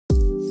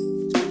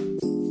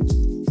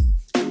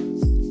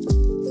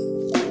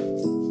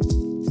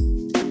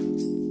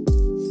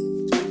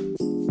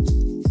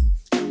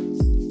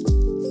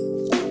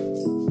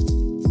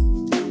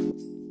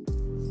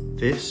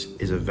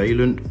is a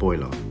Vaillant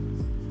boiler,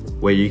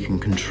 where you can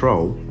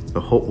control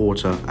the hot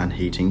water and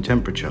heating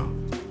temperature.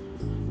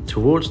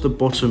 Towards the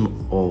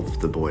bottom of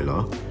the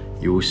boiler,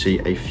 you will see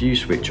a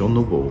fuse switch on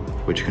the wall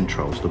which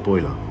controls the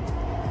boiler.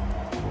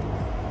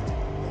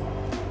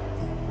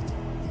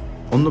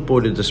 On the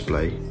boiler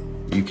display,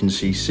 you can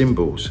see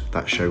symbols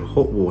that show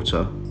hot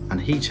water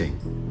and heating.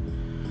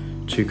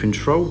 To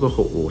control the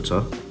hot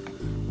water,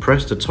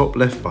 press the top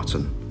left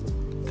button.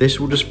 This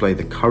will display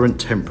the current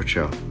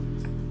temperature.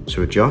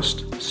 To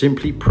adjust,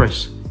 simply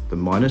press the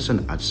minus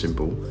and add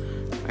symbol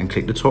and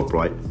click the top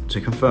right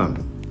to confirm.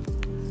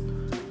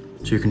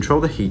 To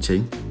control the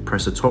heating,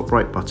 press the top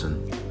right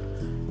button.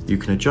 You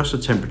can adjust the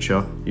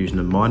temperature using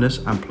the minus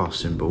and plus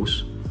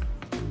symbols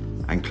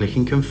and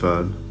clicking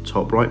confirm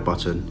top right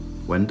button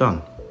when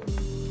done.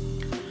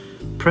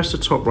 Press the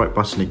top right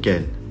button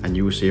again and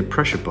you will see a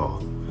pressure bar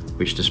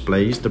which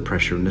displays the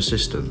pressure in the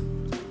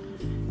system.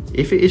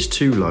 If it is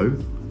too low,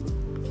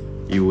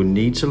 you will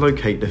need to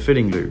locate the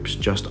filling loops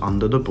just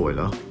under the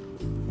boiler.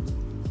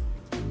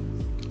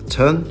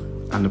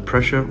 Turn and the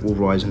pressure will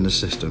rise in the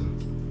system.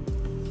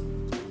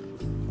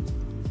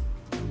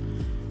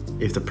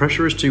 If the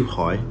pressure is too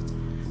high,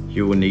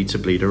 you will need to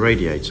bleed a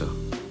radiator.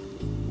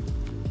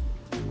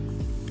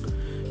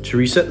 To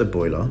reset the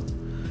boiler,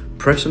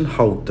 press and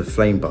hold the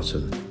flame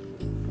button.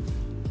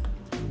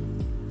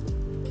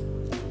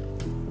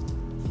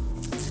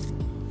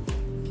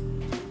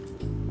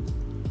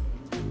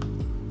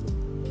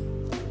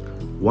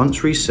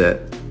 Once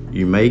reset,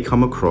 you may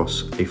come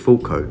across a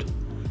fault code.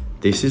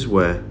 This is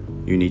where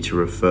you need to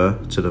refer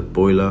to the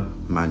boiler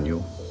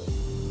manual.